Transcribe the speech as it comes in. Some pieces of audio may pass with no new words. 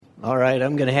All right,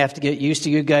 I'm going to have to get used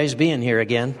to you guys being here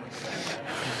again.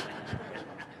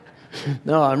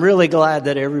 No, I'm really glad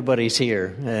that everybody's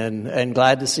here and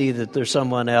glad to see that there's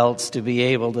someone else to be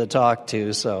able to talk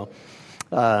to. So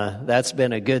that's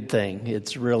been a good thing.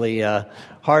 It's really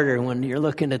harder when you're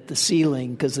looking at the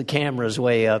ceiling because the camera's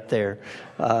way up there.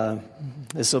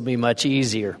 This will be much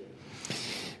easier.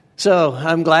 So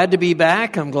I'm glad to be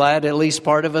back. I'm glad at least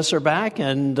part of us are back,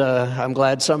 and I'm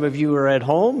glad some of you are at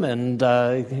home, and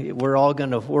we're all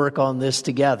going to work on this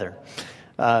together.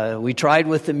 We tried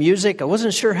with the music. I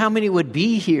wasn't sure how many would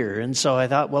be here, and so I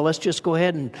thought, well, let's just go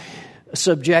ahead and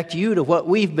subject you to what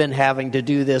we've been having to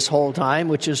do this whole time,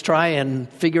 which is try and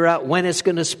figure out when it's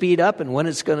going to speed up and when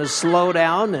it's going to slow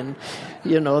down, and,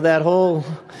 that whole...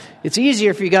 It's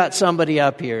easier if you got somebody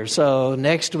up here. So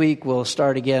next week we'll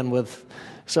start again with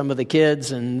some of the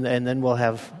kids, and then we'll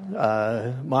have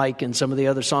Mike and some of the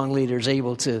other song leaders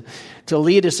able to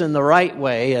lead us in the right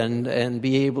way and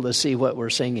be able to see what we're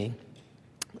singing.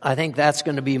 I think that's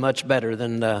going to be much better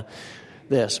than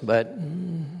this, but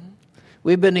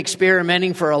we've been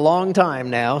experimenting for a long time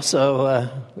now, so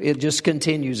it just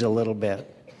continues a little bit.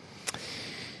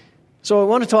 So I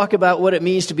want to talk about what it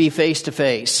means to be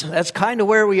face-to-face. That's kind of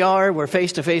where we are. We're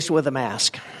face-to-face with a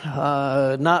mask.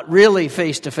 Not really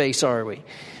face-to-face, are we?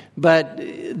 But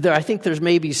I think there's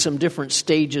maybe some different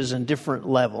stages and different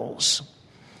levels.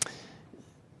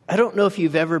 I don't know if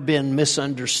you've ever been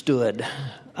misunderstood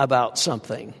about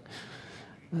something.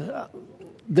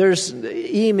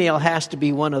 Email has to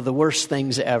be one of the worst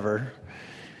things ever.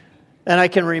 And I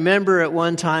can remember at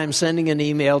one time sending an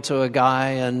email to a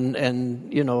guy and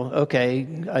okay,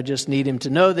 I just need him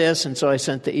to know this. And so I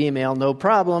sent the email, no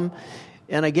problem.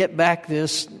 And I get back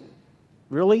this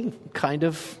really kind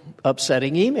of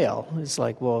upsetting email. It's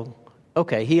like, well,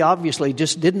 okay, he obviously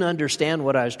just didn't understand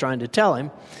what I was trying to tell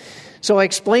him. So I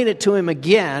explain it to him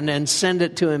again and send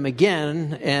it to him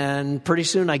again. And pretty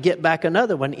soon I get back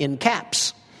another one in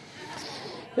caps.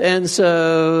 And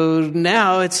so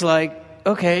now it's like,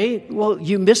 okay, well,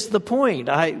 you missed the point.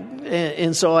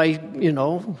 So I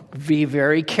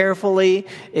very carefully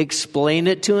explain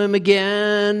it to him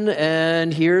again.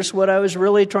 And here's what I was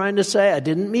really trying to say. I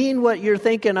didn't mean what you're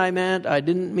thinking I meant. I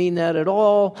didn't mean that at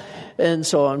all. And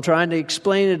so I'm trying to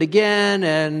explain it again.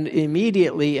 And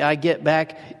immediately I get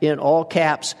back in all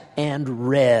caps and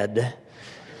red.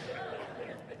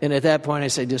 And at that point I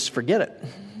say, just forget it.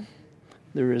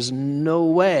 There is no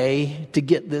way to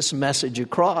get this message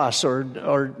across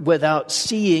or without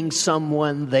seeing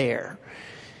someone there.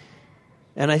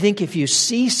 And I think if you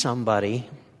see somebody,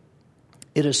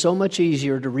 it is so much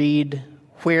easier to read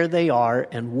where they are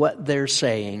and what they're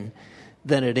saying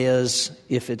than it is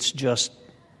if it's just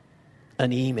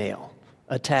an email,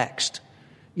 a text.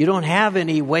 You don't have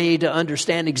any way to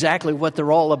understand exactly what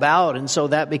they're all about, and so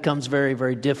that becomes very,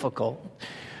 very difficult.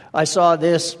 I saw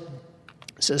this.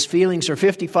 It says feelings are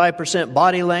 55%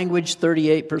 body language,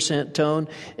 38% tone,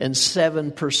 and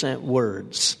 7%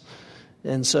 words.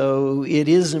 And so it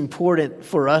is important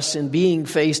for us in being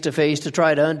face-to-face to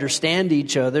try to understand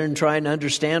each other and try and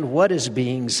understand what is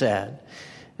being said.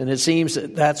 And it seems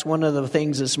that that's one of the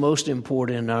things that's most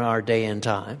important in our day and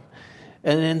time.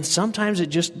 And then sometimes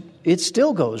it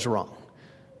still goes wrong,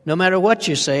 no matter what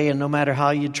you say and no matter how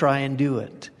you try and do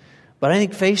it. But I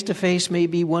think face-to-face may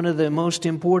be one of the most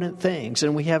important things,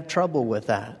 and we have trouble with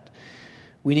that.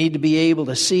 We need to be able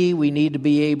to see, we need to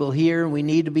be able to hear, and we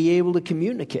need to be able to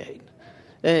communicate.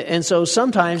 And so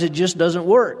sometimes it just doesn't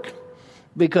work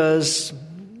because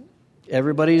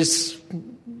everybody's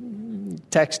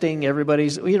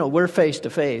texting, we're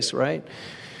face-to-face, right?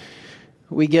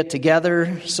 We get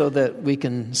together so that we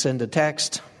can send a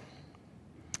text.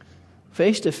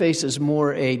 Face-to-face is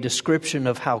more a description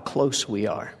of how close we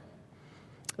are,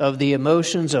 of the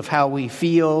emotions, of how we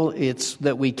feel. It's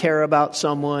that we care about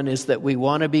someone, is that we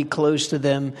want to be close to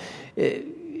them.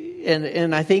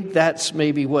 And I think that's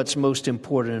maybe what's most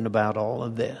important about all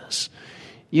of this.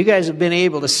 You guys have been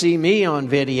able to see me on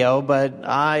video, but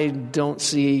I don't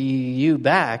see you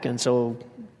back, and so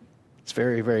it's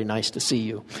very, very nice to see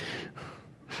you.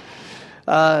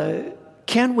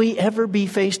 Can we ever be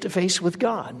face-to-face with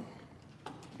God?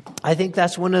 I think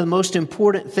that's one of the most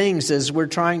important things as we're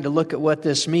trying to look at what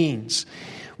this means.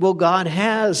 Well, God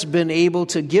has been able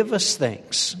to give us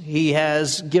things. He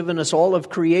has given us all of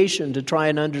creation to try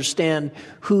and understand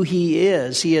who He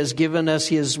is. He has given us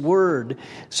His Word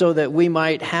so that we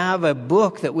might have a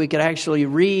book that we could actually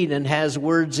read and has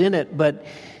words in it. But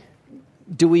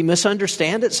do we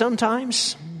misunderstand it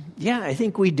sometimes? Yeah, I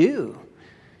think we do.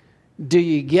 Do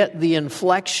you get the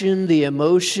inflection, the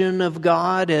emotion of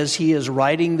God as He is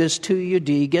writing this to you?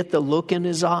 Do you get the look in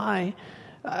His eye?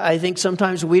 I think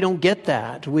sometimes we don't get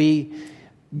that. We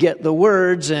get the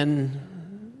words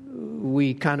and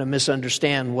we kind of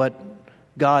misunderstand what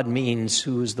God means,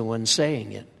 who is the one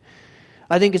saying it.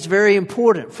 I think it's very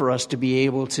important for us to be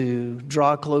able to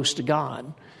draw close to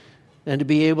God and to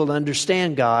be able to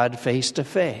understand God face to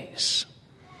face.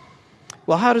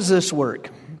 Well, how does this work?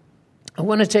 I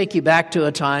want to take you back to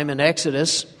a time in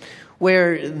Exodus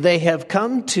where they have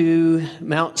come to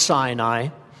Mount Sinai,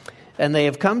 and they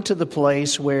have come to the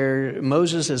place where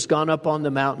Moses has gone up on the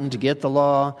mountain to get the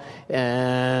law,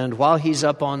 and while he's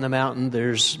up on the mountain,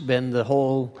 there's been the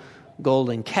whole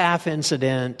golden calf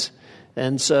incident.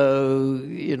 And so,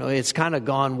 it's kind of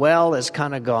gone well, it's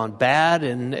kind of gone bad,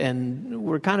 and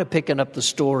we're kind of picking up the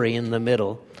story in the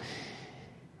middle.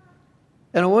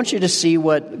 And I want you to see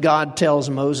what God tells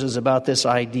Moses about this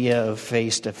idea of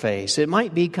face-to-face. It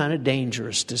might be kind of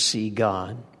dangerous to see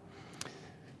God.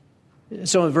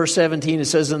 So in verse 17 it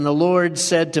says, "And the Lord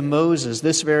said to Moses,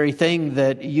 'This very thing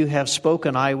that you have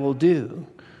spoken I will do.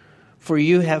 For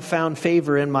you have found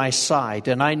favor in my sight,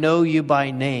 and I know you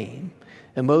by name.'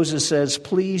 And Moses says,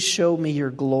 'Please show me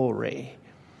your glory.'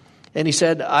 And he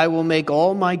said, 'I will make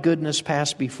all my goodness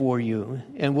pass before you,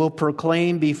 and will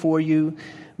proclaim before you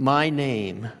my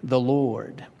name, the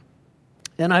Lord.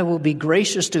 And I will be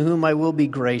gracious to whom I will be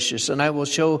gracious, and I will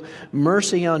show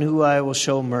mercy on whom I will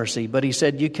show mercy.' But he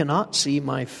said, 'You cannot see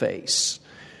my face,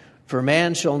 for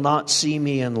man shall not see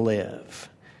me and live.'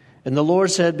 And the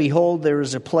Lord said, 'Behold, there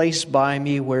is a place by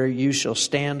me where you shall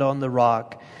stand on the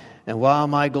rock. And while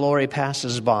my glory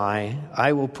passes by,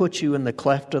 I will put you in the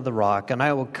cleft of the rock, and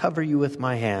I will cover you with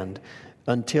my hand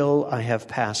until I have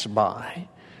passed by.'"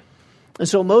 And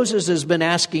so Moses has been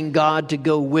asking God to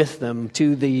go with them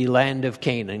to the land of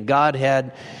Canaan. God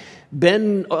had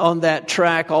been on that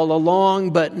track all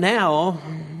along, but now,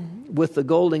 with the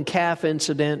golden calf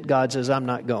incident, God says, "I'm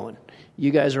not going.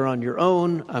 You guys are on your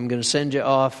own. I'm going to send you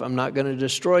off. I'm not going to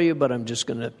destroy you, but I'm just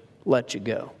going to let you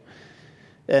go."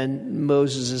 And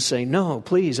Moses is saying, "No,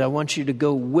 please, I want you to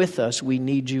go with us. We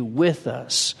need you with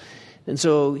us." And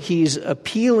so he's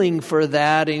appealing for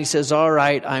that, and he says, "All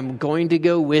right, I'm going to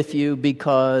go with you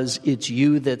because it's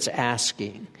you that's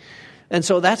asking." And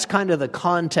so that's kind of the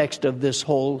context of this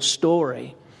whole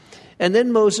story. And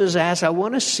then Moses asks, "I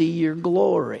want to see your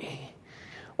glory."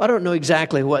 Well, I don't know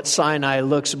exactly what Sinai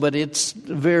looks, but it's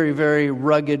a very, very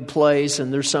rugged place,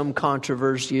 and there's some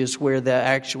controversy as where the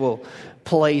actual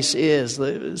place is.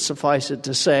 Suffice it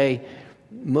to say,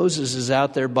 Moses is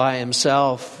out there by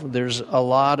himself. There's a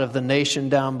lot of the nation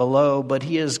down below, but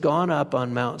he has gone up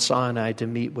on Mount Sinai to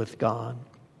meet with God.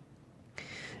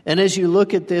 And as you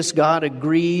look at this, God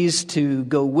agrees to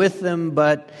go with them,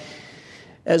 but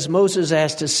as Moses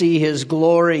asked to see his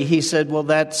glory, he said, "Well,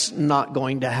 that's not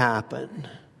going to happen."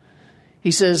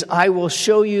 He says, "I will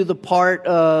show you the part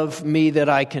of me that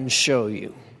I can show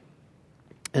you.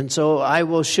 And so I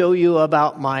will show you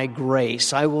about my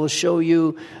grace. I will show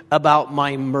you about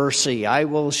my mercy. I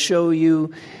will show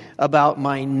you about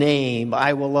my name.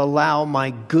 I will allow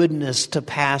my goodness to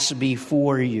pass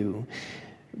before you.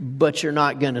 But you're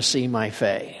not going to see my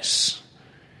face."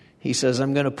 He says,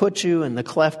 "I'm going to put you in the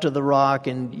cleft of the rock,"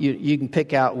 and you can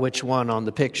pick out which one on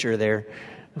the picture there,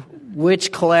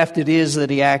 which cleft it is that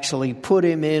he actually put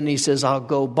him in. He says, "I'll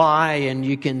go by," and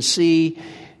you can see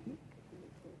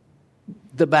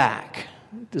the back.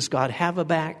 Does God have a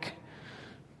back?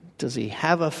 Does he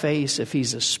have a face if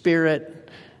he's a spirit?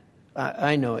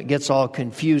 I know it gets all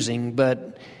confusing,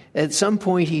 but at some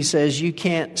point he says, "You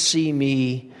can't see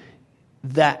me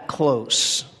that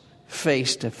close,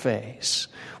 face to face."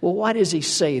 Well, why does he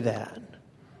say that?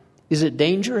 Is it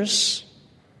dangerous?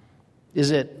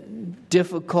 Is it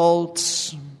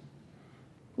difficult?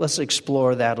 Let's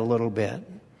explore that a little bit.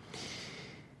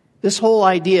 This whole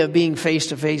idea of being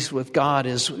face-to-face with God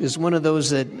is one of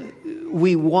those that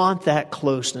we want that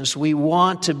closeness. We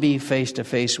want to be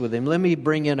face-to-face with Him. Let me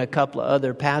bring in a couple of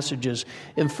other passages.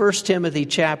 In 1 Timothy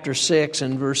chapter 6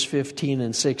 and verse 15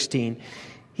 and 16,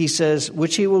 he says,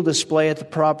 "Which He will display at the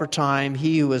proper time,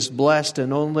 He who is blessed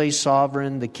and only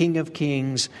sovereign, the King of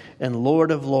kings and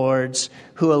Lord of lords,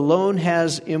 who alone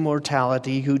has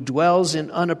immortality, who dwells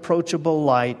in unapproachable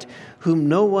light, whom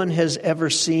no one has ever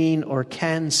seen or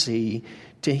can see.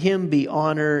 To Him be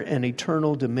honor and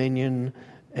eternal dominion.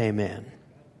 Amen."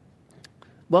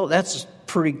 Well, that's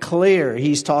pretty clear.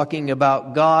 He's talking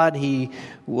about God. He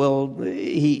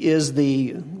is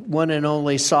the one and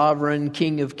only sovereign,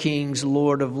 King of kings,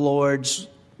 Lord of lords.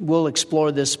 We'll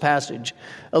explore this passage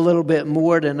a little bit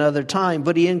more at another time,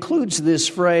 but he includes this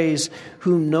phrase,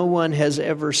 "whom no one has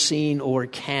ever seen or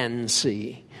can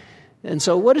see." And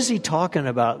so what is he talking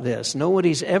about this?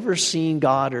 Nobody's ever seen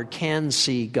God or can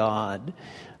see God.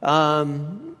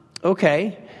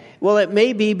 Okay. Well, it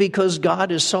may be because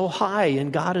God is so high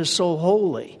and God is so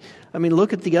holy. I mean,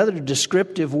 look at the other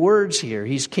descriptive words here.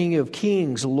 He's King of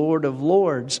Kings, Lord of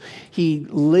Lords. He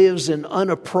lives in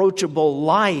unapproachable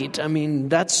light. I mean,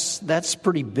 that's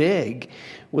pretty big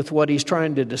with what he's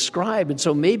trying to describe. And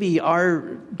so maybe our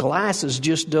glasses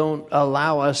just don't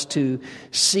allow us to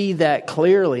see that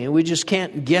clearly, and we just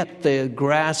can't get the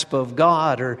grasp of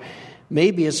God. Or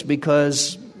maybe it's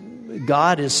because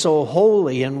God is so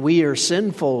holy and we are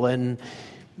sinful, and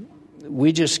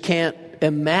we just can't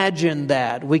imagine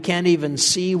that. We can't even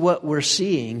see what we're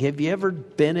seeing. Have you ever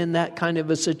been in that kind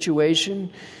of a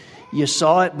situation? You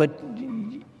saw it, but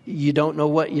you don't know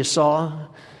what you saw.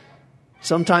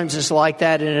 Sometimes it's like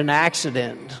that in an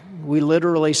accident. We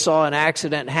literally saw an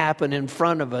accident happen in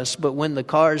front of us, but when the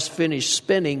cars finished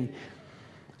spinning,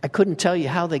 I couldn't tell you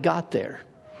how they got there.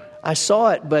 I saw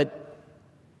it, but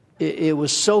it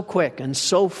was so quick and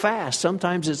so fast.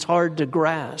 Sometimes it's hard to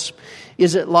grasp.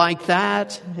 Is it like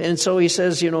that? And so he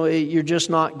says, you're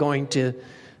just not going to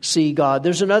see God.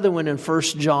 There's another one in 1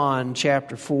 John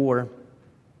chapter 4,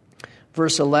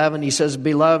 verse 11. He says,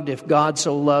 "Beloved, if God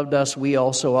so loved us, we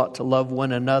also ought to love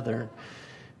one another.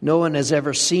 No one has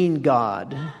ever seen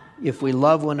God. If we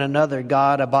love one another,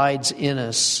 God abides in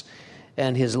us,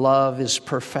 and his love is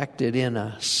perfected in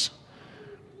us."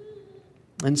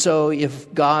 And so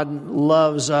if God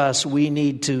loves us, we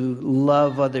need to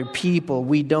love other people.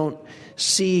 We don't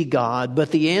see God, but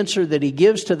the answer that he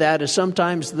gives to that is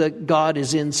sometimes that God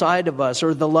is inside of us,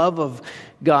 or the love of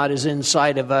God is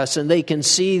inside of us, and they can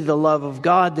see the love of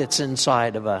God that's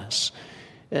inside of us.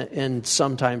 And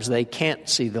sometimes they can't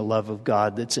see the love of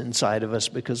God that's inside of us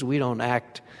because we don't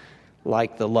act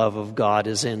like the love of God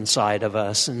is inside of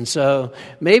us. And so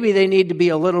maybe they need to be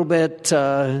a little bit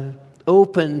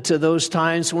open to those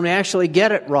times when we actually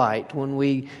get it right, when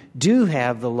we do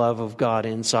have the love of God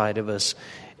inside of us.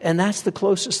 And that's the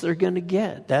closest they're going to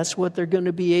get. That's what they're going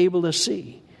to be able to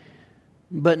see.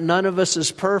 But none of us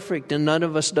is perfect, and none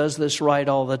of us does this right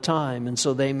all the time. And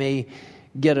so they may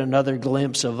get another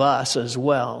glimpse of us as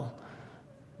well.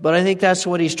 But I think that's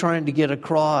what he's trying to get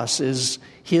across, is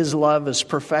his love is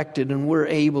perfected, and we're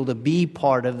able to be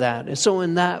part of that. And so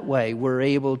in that way, we're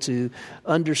able to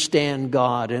understand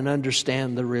God and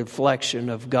understand the reflection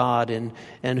of God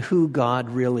and who God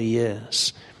really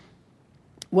is.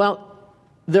 Well,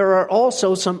 there are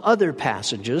also some other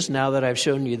passages, now that I've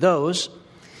shown you those,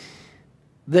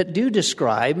 that do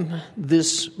describe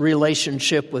this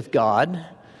relationship with God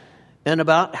and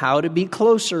about how to be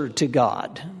closer to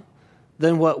God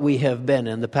than what we have been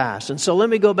in the past. And so let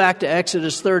me go back to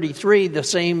Exodus 33, the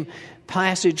same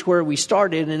passage where we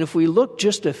started. And if we look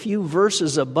just a few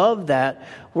verses above that,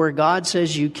 where God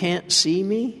says, "You can't see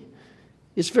me,"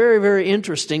 it's very, very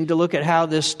interesting to look at how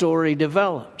this story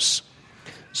develops.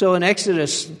 So in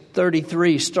Exodus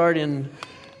 33, start in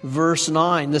verse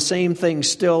 9, the same things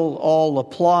still all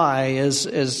apply as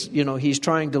he's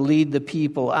trying to lead the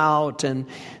people out. And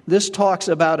this talks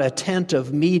about a tent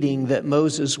of meeting that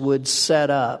Moses would set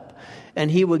up.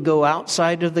 And he would go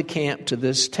outside of the camp to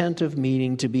this tent of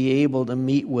meeting to be able to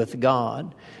meet with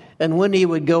God. And when he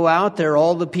would go out there,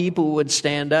 all the people would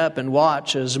stand up and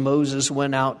watch as Moses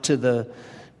went out to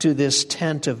this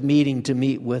tent of meeting to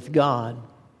meet with God.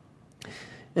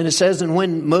 And it says, "And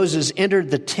when Moses entered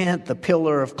the tent, the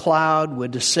pillar of cloud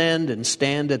would descend and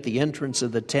stand at the entrance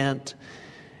of the tent,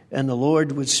 and the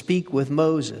Lord would speak with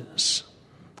Moses.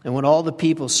 And when all the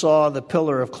people saw the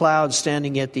pillar of cloud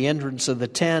standing at the entrance of the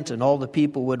tent, and all the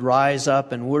people would rise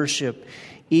up and worship,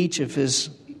 each at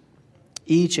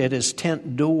his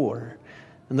tent door.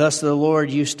 And thus the Lord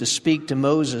used to speak to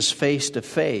Moses face to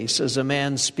face, as a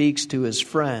man speaks to his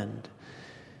friend.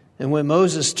 And when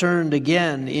Moses turned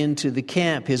again into the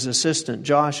camp, his assistant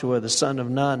Joshua, the son of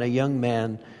Nun, a young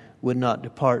man, would not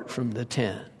depart from the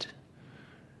tent."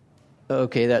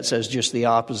 Okay, that says just the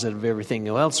opposite of everything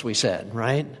else we said,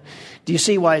 right? Do you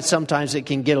see why sometimes it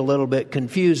can get a little bit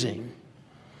confusing?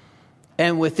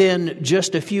 And within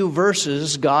just a few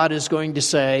verses, God is going to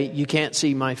say, "You can't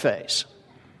see my face."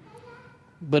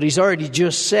 But he's already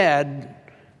just said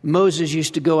Moses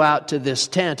used to go out to this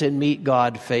tent and meet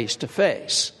God face to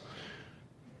face.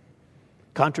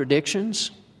 Contradictions?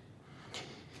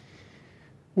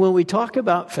 When we talk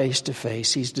about face to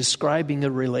face, he's describing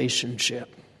a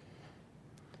relationship.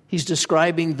 He's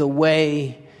describing the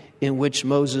way in which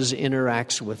Moses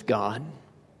interacts with God.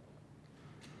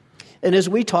 And as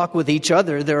we talk with each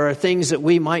other, there are things that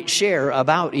we might share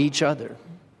about each other.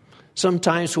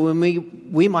 Sometimes when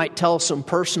we might tell some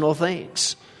personal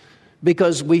things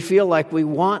because we feel like we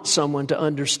want someone to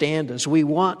understand us. We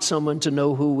want someone to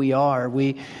know who we are.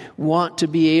 We want to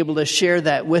be able to share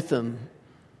that with them.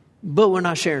 But we're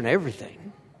not sharing everything.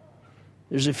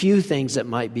 There's a few things that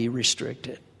might be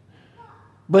restricted.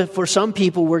 But for some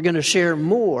people, we're going to share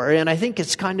more. And I think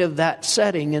it's kind of that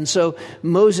setting. And so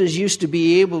Moses used to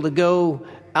be able to go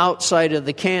outside of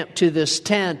the camp to this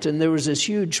tent. And there was this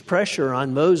huge pressure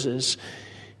on Moses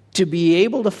to be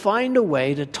able to find a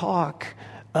way to talk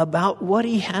about what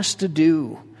he has to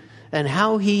do and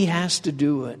how he has to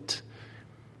do it.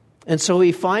 And so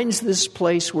he finds this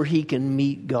place where he can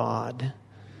meet God.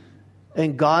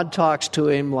 And God talks to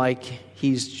him like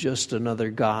he's just another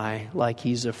guy, like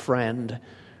he's a friend.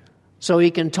 So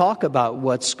he can talk about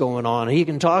what's going on. He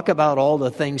can talk about all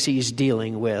the things he's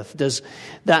dealing with. Does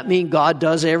that mean God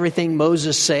does everything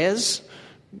Moses says?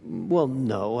 Well,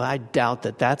 no, I doubt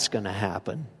that that's going to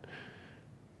happen.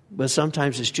 But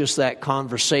sometimes it's just that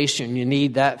conversation. You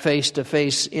need that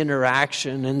face-to-face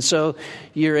interaction. And so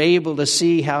you're able to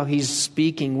see how he's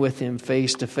speaking with him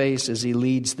face-to-face as he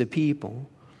leads the people.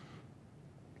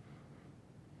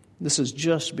 This is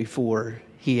just before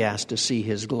he asked to see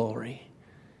his glory.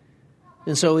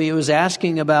 And so he was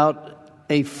asking about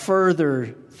a further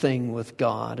thing with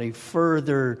God, a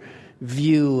further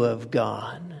view of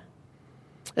God.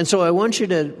 And so I want you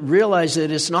to realize that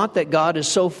it's not that God is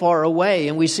so far away,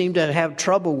 and we seem to have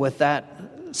trouble with that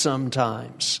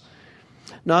sometimes.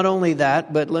 Not only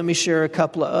that, but let me share a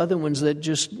couple of other ones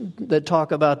that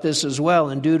talk about this as well.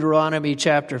 In Deuteronomy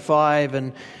chapter 5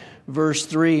 and verse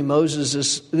 3,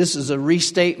 this is a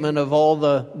restatement of all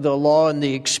the law and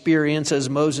the experience as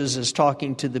Moses is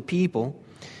talking to the people.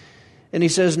 And he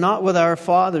says, "Not with our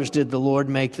fathers did the Lord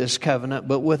make this covenant,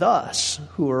 but with us,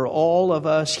 who are all of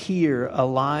us here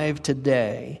alive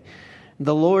today.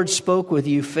 The Lord spoke with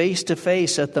you face to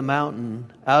face at the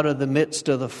mountain, out of the midst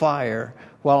of the fire,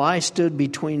 while I stood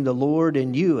between the Lord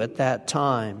and you at that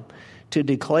time, to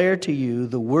declare to you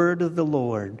the word of the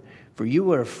Lord. For you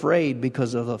were afraid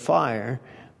because of the fire,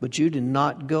 but you did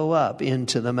not go up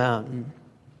into the mountain."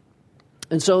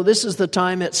 And so this is the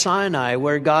time at Sinai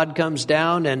where God comes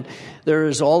down and there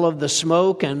is all of the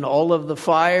smoke and all of the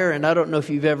fire. And I don't know if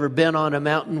you've ever been on a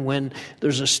mountain when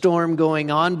there's a storm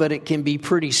going on, but it can be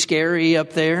pretty scary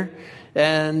up there.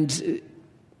 And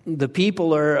the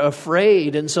people are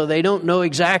afraid, and so they don't know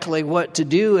exactly what to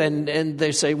do. And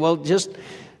they say, well,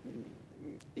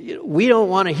 we don't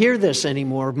want to hear this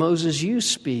anymore. Moses, you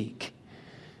speak.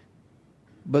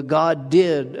 But God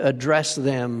did address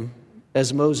them,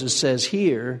 as Moses says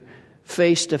here,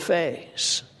 face to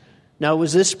face. Now,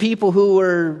 was this people who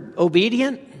were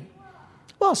obedient?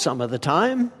 Well, some of the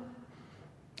time.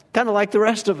 Kind of like the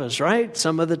rest of us, right?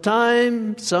 Some of the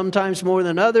time, sometimes more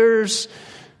than others.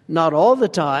 Not all the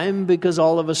time, because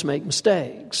all of us make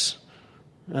mistakes.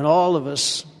 And all of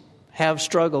us have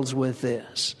struggles with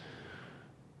this.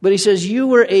 But he says, you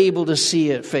were able to see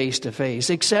it face to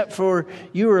face, except for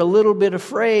you were a little bit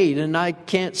afraid. And I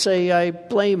can't say I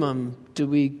blame them. Do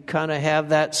we kind of have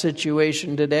that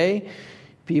situation today?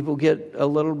 People get a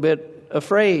little bit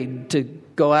afraid to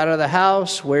go out of the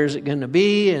house. Where's it going to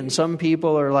be? And some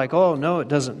people are like, oh, no, it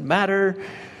doesn't matter.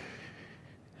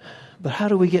 But how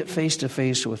do we get face to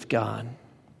face with God?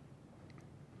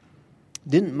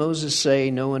 Didn't Moses say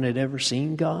no one had ever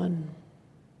seen God?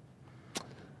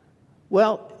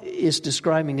 Well, it's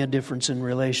describing a difference in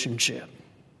relationship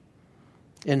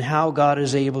and how God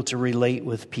is able to relate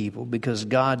with people, because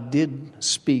God did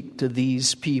speak to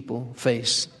these people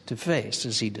face to face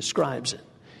as he describes it.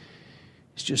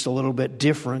 It's just a little bit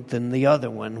different than the other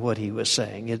one, what he was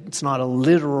saying. It's not a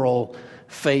literal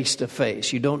face to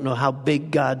face. You don't know how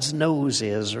big God's nose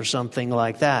is or something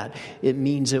like that. It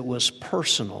means it was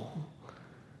personal.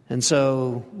 And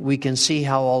so we can see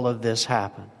how all of this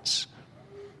happens.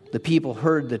 The people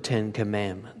heard the 10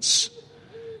 Commandments.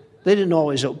 They didn't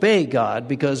always obey God,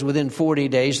 because within 40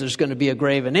 days there's going to be a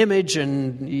graven image,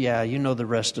 and you know the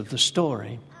rest of the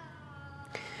story.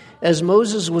 As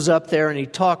Moses was up there and he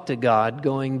talked to God,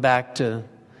 going back to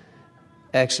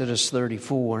Exodus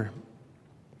 34,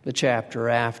 the chapter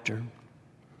after,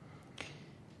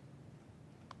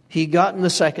 he got in the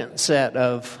second set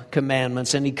of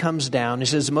commandments, and he comes down. He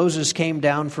says, Moses came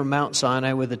down from Mount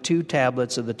Sinai with the 2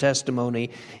 tablets of the testimony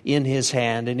in his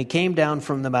hand. And he came down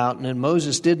from the mountain, and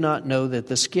Moses did not know that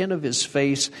the skin of his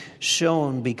face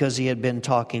shone, because he had been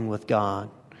talking with God.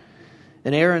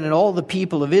 And Aaron and all the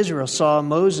people of Israel saw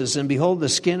Moses, and behold, the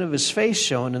skin of his face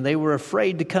shone, and they were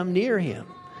afraid to come near him.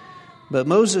 But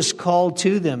Moses called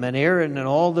to them, and Aaron and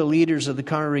all the leaders of the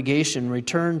congregation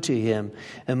returned to him.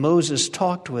 And Moses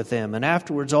talked with them. And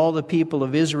afterwards all the people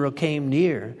of Israel came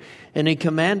near. And he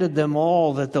commanded them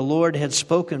all that the Lord had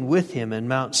spoken with him in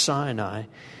Mount Sinai.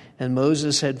 And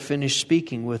Moses had finished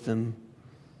speaking with them.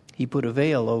 He put a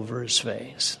veil over his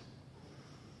face.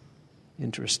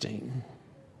 Interesting.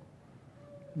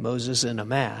 Moses in a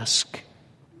mask.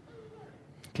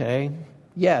 Okay?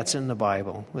 Yeah, it's in the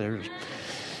Bible.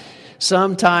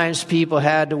 Sometimes people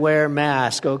had to wear a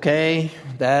mask, okay?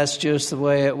 That's just the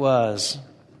way it was.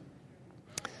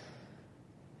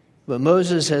 But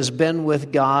Moses has been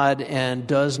with God and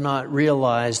does not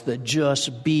realize that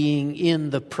just being in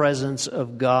the presence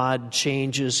of God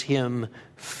changes him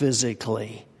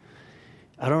physically.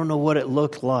 I don't know what it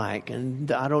looked like,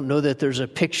 and I don't know that there's a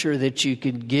picture that you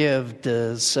could give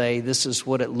to say this is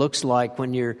what it looks like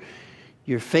when your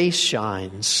face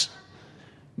shines.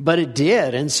 But it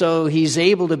did, and so he's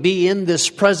able to be in this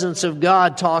presence of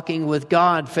God, talking with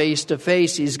God face to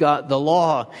face. He's got the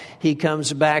law. He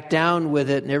comes back down with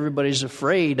it, and everybody's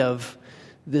afraid of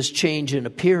this change in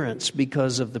appearance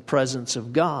because of the presence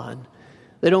of God.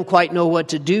 They don't quite know what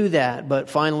to do that, but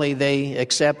finally they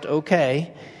accept,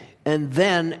 okay. And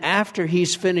then after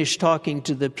he's finished talking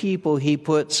to the people, he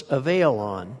puts a veil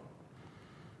on.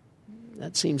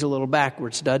 That seems a little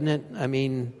backwards, doesn't it? I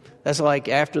mean, that's like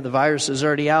after the virus is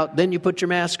already out, then you put your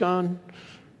mask on.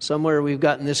 Somewhere we've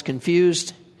gotten this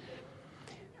confused.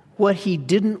 What he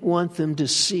didn't want them to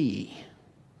see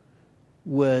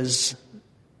was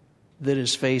that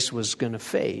his face was going to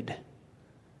fade.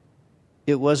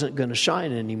 It wasn't going to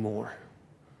shine anymore.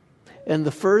 And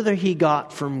the further he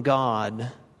got from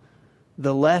God,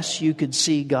 the less you could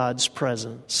see God's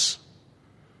presence.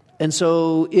 And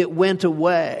so it went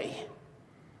away.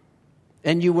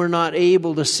 And you were not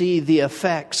able to see the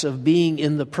effects of being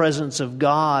in the presence of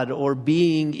God or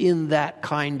being in that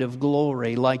kind of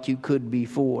glory like you could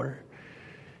before.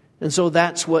 And so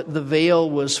that's what the veil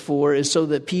was for, is so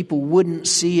that people wouldn't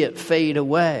see it fade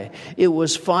away. It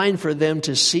was fine for them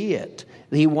to see it.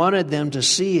 He wanted them to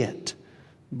see it.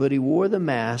 But he wore the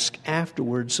mask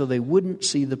afterwards so they wouldn't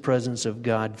see the presence of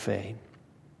God fade.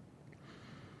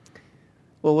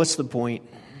 Well, what's the point?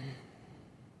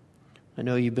 I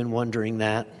know you've been wondering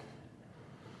that.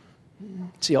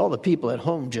 See, all the people at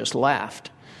home just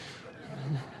laughed.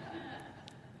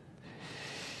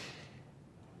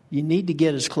 You need to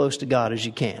get as close to God as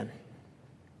you can.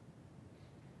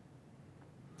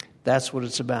 That's what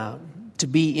it's about. To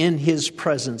be in His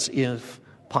presence if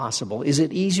possible. Is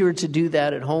it easier to do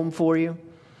that at home for you?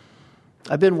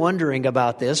 I've been wondering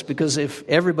about this because if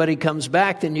everybody comes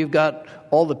back, then you've got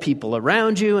all the people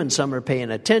around you, and some are paying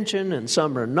attention and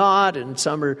some are not, and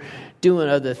some are doing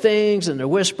other things, and they're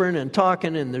whispering and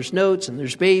talking, and there's notes and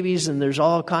there's babies and there's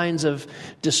all kinds of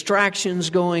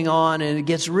distractions going on, and it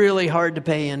gets really hard to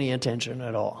pay any attention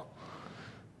at all.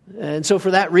 And so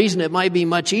for that reason, it might be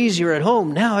much easier at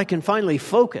home. Now I can finally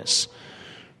focus.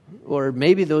 Or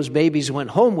maybe those babies went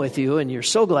home with you and you're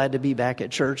so glad to be back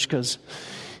at church because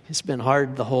it's been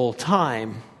hard the whole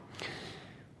time.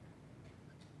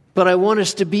 But I want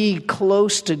us to be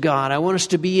close to God. I want us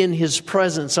to be in His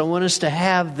presence. I want us to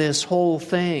have this whole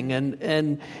thing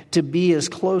and to be as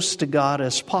close to God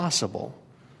as possible.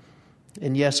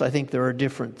 And yes, I think there are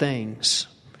different things.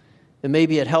 And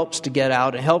maybe it helps to get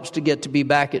out. It helps to get to be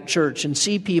back at church and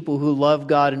see people who love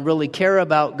God and really care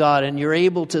about God. And you're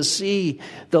able to see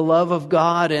the love of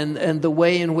God and the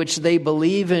way in which they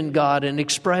believe in God and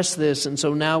express this. And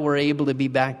so now we're able to be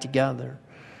back together.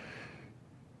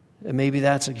 And maybe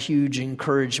that's a huge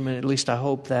encouragement. At least I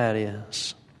hope that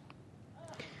is.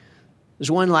 There's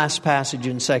one last passage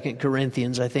in 2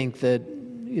 Corinthians I think that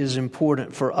is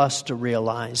important for us to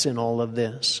realize in all of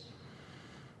this.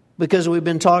 Because we've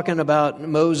been talking about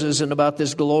Moses and about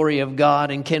this glory of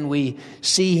God, and can we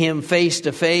see Him face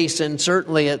to face? And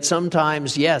certainly at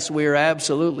sometimes, yes, we are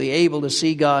absolutely able to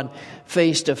see God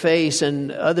face to face.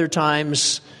 And other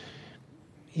times,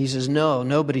 he says, no,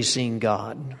 nobody's seen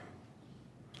God.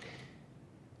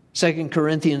 2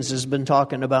 Corinthians has been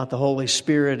talking about the Holy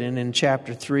Spirit, and in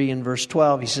chapter 3 and verse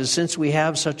 12, he says, since we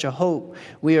have such a hope,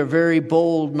 we are very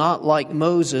bold, not like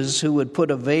Moses, who would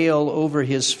put a veil over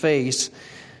his face,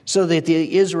 so that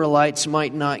the Israelites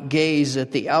might not gaze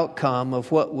at the outcome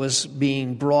of what was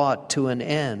being brought to an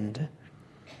end.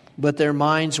 But their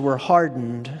minds were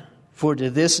hardened, for to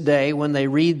this day, when they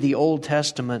read the Old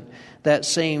Testament, that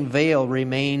same veil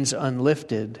remains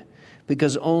unlifted,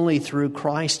 because only through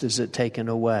Christ is it taken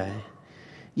away.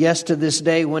 Yes, to this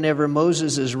day, whenever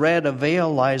Moses is read, a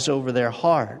veil lies over their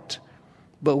heart.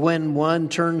 But when one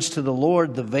turns to the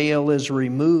Lord, the veil is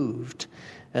removed.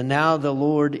 And now the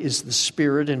Lord is the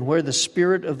Spirit, and where the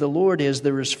Spirit of the Lord is,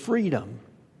 there is freedom.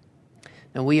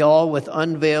 And we all, with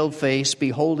unveiled face,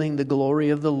 beholding the glory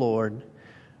of the Lord,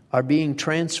 are being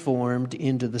transformed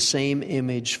into the same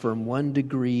image from one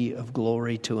degree of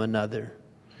glory to another.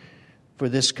 For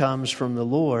this comes from the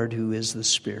Lord, who is the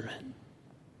Spirit.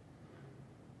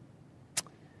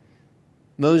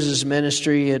 Moses'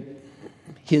 ministry,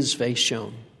 his face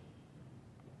shone.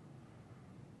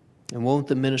 And won't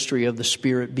the ministry of the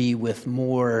Spirit be with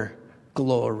more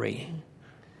glory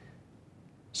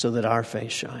so that our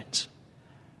face shines?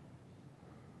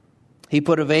 He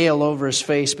put a veil over his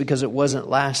face because it wasn't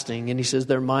lasting. And he says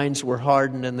their minds were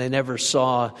hardened and they never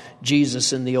saw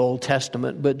Jesus in the Old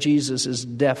Testament. But Jesus is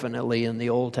definitely in the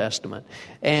Old Testament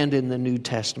and in the New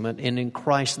Testament. And in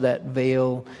Christ that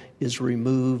veil is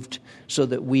removed so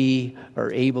that we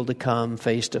are able to come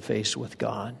face to face with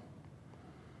God.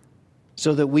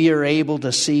 So that we are able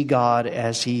to see God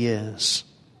as He is.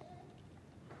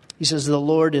 He says the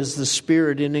Lord is the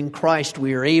Spirit, and in Christ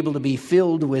we are able to be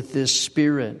filled with this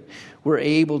Spirit. We're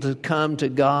able to come to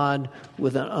God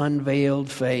with an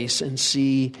unveiled face and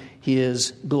see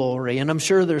His glory. And I'm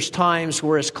sure there's times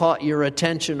where it's caught your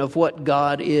attention of what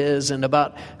God is and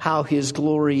about how His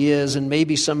glory is. And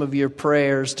maybe some of your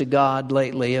prayers to God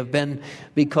lately have been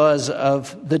because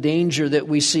of the danger that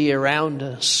we see around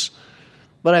us.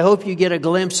 But I hope you get a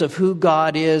glimpse of who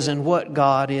God is and what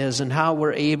God is and how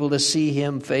we're able to see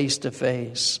Him face to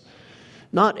face.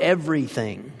 Not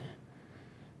everything.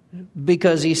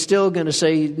 Because He's still going to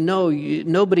say, no,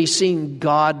 nobody's seen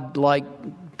God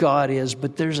like God is.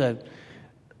 But there's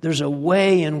a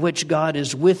way in which God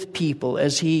is with people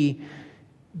as He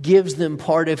gives them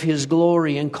part of His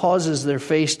glory and causes their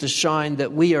face to shine,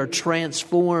 that we are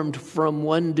transformed from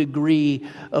one degree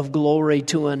of glory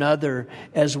to another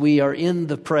as we are in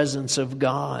the presence of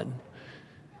God.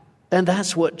 And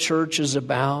that's what church is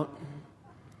about.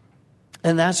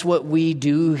 And that's what we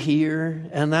do here.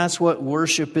 And that's what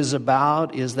worship is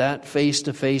about, is that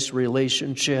face-to-face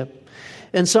relationship.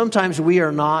 And sometimes we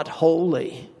are not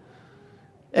holy.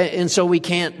 And so we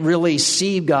can't really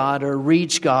see God or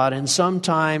reach God. And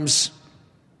sometimes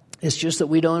it's just that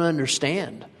we don't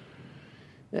understand.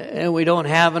 And we don't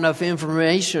have enough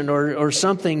information or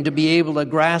something to be able to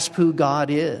grasp who God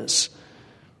is.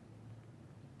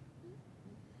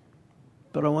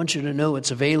 But I want you to know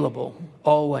it's available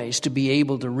always to be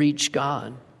able to reach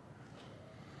God.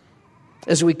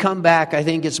 As we come back, I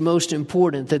think it's most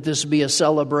important that this be a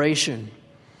celebration.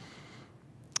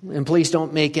 And please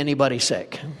don't make anybody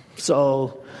sick.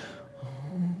 So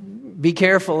be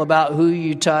careful about who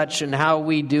you touch and how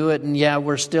we do it. And yeah,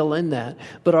 we're still in that.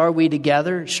 But are we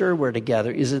together? Sure, we're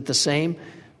together. Is it the same?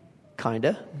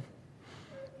 Kinda.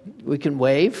 We can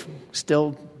wave.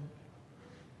 Still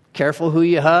careful who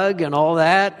you hug and all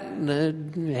that.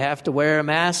 You have to wear a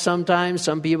mask sometimes.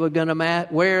 Some people are going to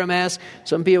wear a mask.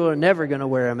 Some people are never going to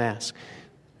wear a mask.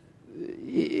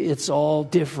 It's all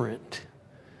different.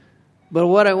 But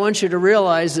what I want you to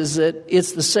realize is that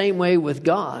it's the same way with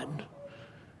God.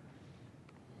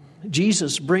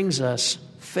 Jesus brings us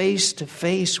face to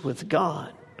face with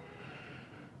God.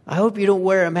 I hope you don't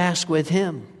wear a mask with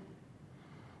Him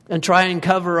and try and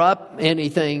cover up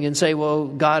anything and say, well,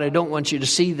 God, I don't want you to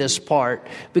see this part.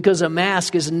 Because a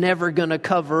mask is never going to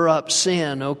cover up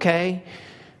sin, okay?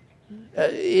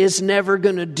 It's never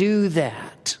going to do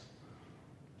that.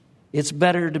 It's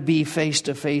better to be face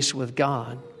to face with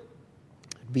God.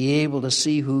 Be able to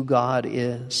see who God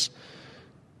is.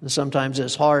 And sometimes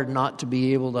it's hard not to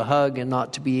be able to hug and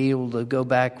not to be able to go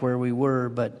back where we were,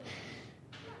 but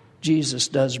Jesus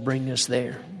does bring us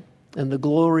there. And the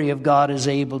glory of God is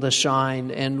able to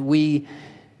shine, and we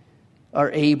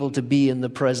are able to be in the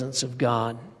presence of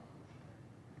God.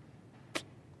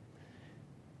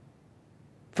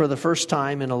 For the first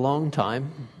time in a long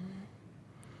time,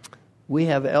 we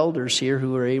have elders here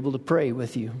who are able to pray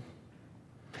with you.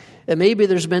 And maybe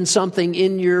there's been something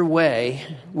in your way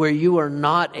where you are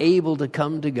not able to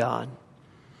come to God.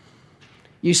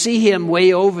 You see Him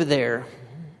way over there.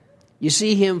 You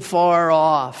see Him far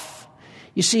off.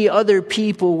 You see other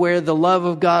people where the love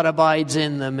of God abides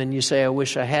in them, and you say, I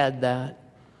wish I had that.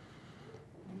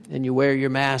 And you wear your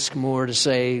mask more to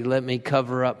say, let me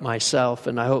cover up myself,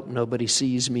 and I hope nobody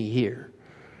sees me here.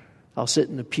 I'll sit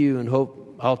in the pew and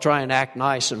hope I'll try and act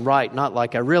nice and right, not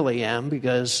like I really am,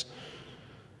 because...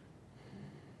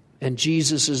 And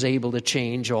Jesus is able to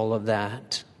change all of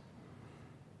that.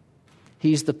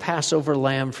 He's the Passover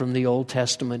lamb from the Old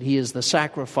Testament. He is the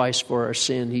sacrifice for our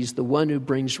sin. He's the one who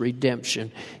brings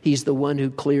redemption. He's the one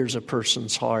who clears a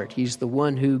person's heart. He's the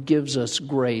one who gives us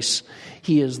grace.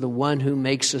 He is the one who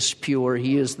makes us pure.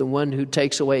 He is the one who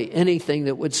takes away anything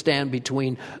that would stand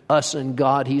between us and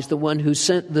God. He's the one who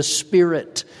sent the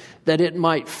Spirit that it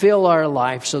might fill our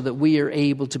life so that we are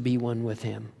able to be one with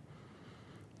Him.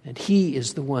 And He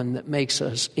is the one that makes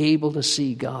us able to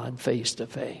see God face to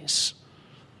face.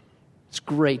 It's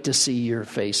great to see your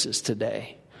faces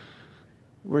today.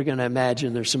 We're going to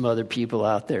imagine there's some other people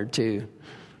out there too.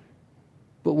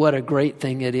 But what a great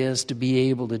thing it is to be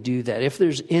able to do that. If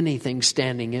there's anything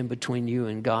standing in between you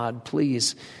and God,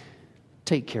 please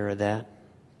take care of that.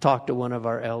 Talk to one of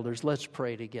our elders. Let's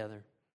pray together.